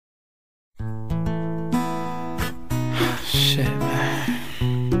Shit, man.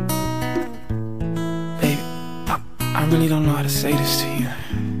 Babe, I really don't know how to say this to you.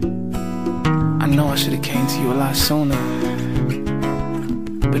 I know I should've came to you a lot sooner,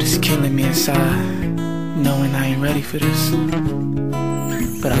 but it's killing me inside, knowing I ain't ready for this.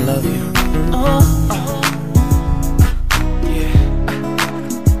 But I love you.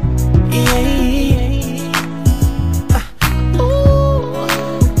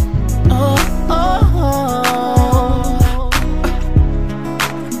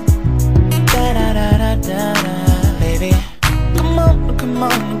 Baby, come on, come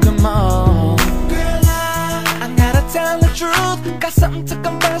on, come on. Girl, I gotta tell the truth. Got something to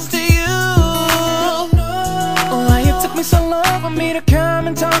confess to you. Why it took me so long for me to come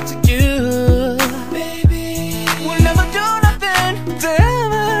and talk to you? Baby, we'll never do nothing to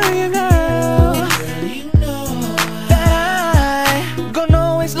ever you, girl. Girl, you know that I'm gonna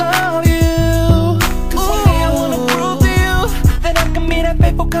always love you. Cause one day I wanna prove to you that I can be that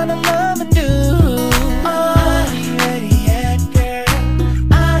faithful kind of love and do.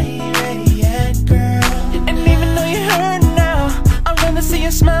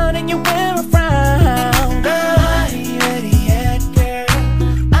 Smile and you wear a frown. Girl, I ain't ready yet, girl.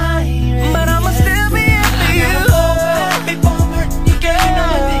 I ain't ready but I'ma still be here for you. Before I'm hurting you, girl. You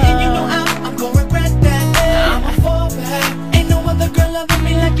know at the end, you know I'm gonna regret that. I'ma fall back. Ain't no other girl loving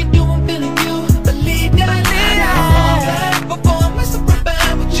me like you do. I'm feeling you. Believe that. I'ma fall back before I'm messing right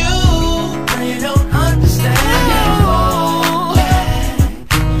back with you. Girl, you don't understand. I gotta fall back,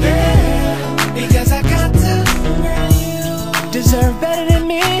 girl, because I got to. Girl, you deserve better than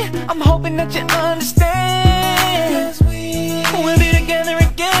me. I'm hoping that you understand. Cause we'll be together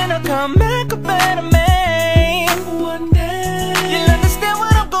again. I'll come back a better man. One day you'll understand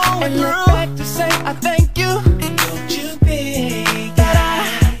what I'm going and through. And look back to say I thank you. And don't you think that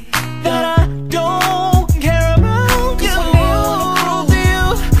I don't care about you? One day I wanna prove to you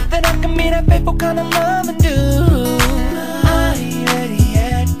that I can be that faithful kind of love and do. I ain't ready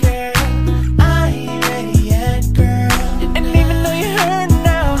yet, girl. I ain't ready yet, girl. And even though you hurt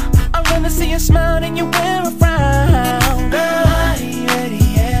now, I'd rather see you smile and you wear a frown. Girl, I ain't ready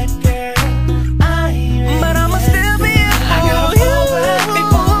yet, girl. I ain't ready but I'ma still be here for you. I gotta fall back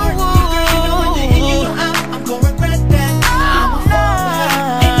before I'm hurting you, girl. You know at the end, you know I'm gonna regret that. I'ma fall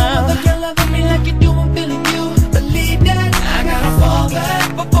back. Ain't no other girl loving me like you do. I'm feeling you. Believe that. I gotta fall back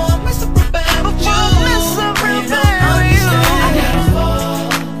before I mess up real bad with you. Mess up real bad with you. I gotta fall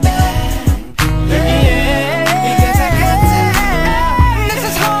back, girl. Yeah, because I got to. This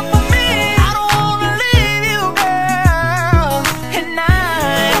is hard for me. I don't wanna leave you, girl. And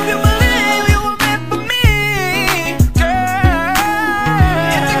if you believe you were meant for me, girl.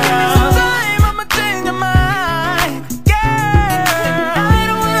 If you give me some time, I'ma change your mind, girl. I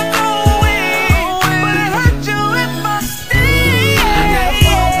don't wanna go away, but it hurt you if I stay. I gotta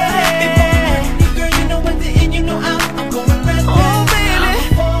fall back before I'm hurting you, girl. You know at the end, you know I'm gonna regret that. Oh, baby, I'ma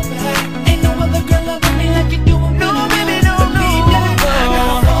fall back. Ain't no other girl loving me like you do. I'm no, baby, no, believe that. I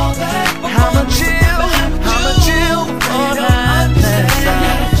gotta fall back before I'ma chill for the understand. I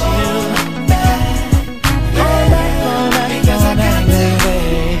gotta fall back, because I got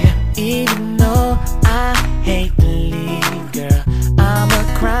to. Even though I hate to leave, girl, I'ma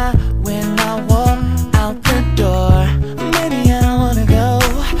cry when I walk out the door. Maybe I don't wanna go.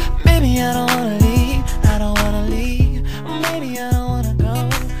 Maybe I don't wanna leave. I don't wanna leave. Maybe I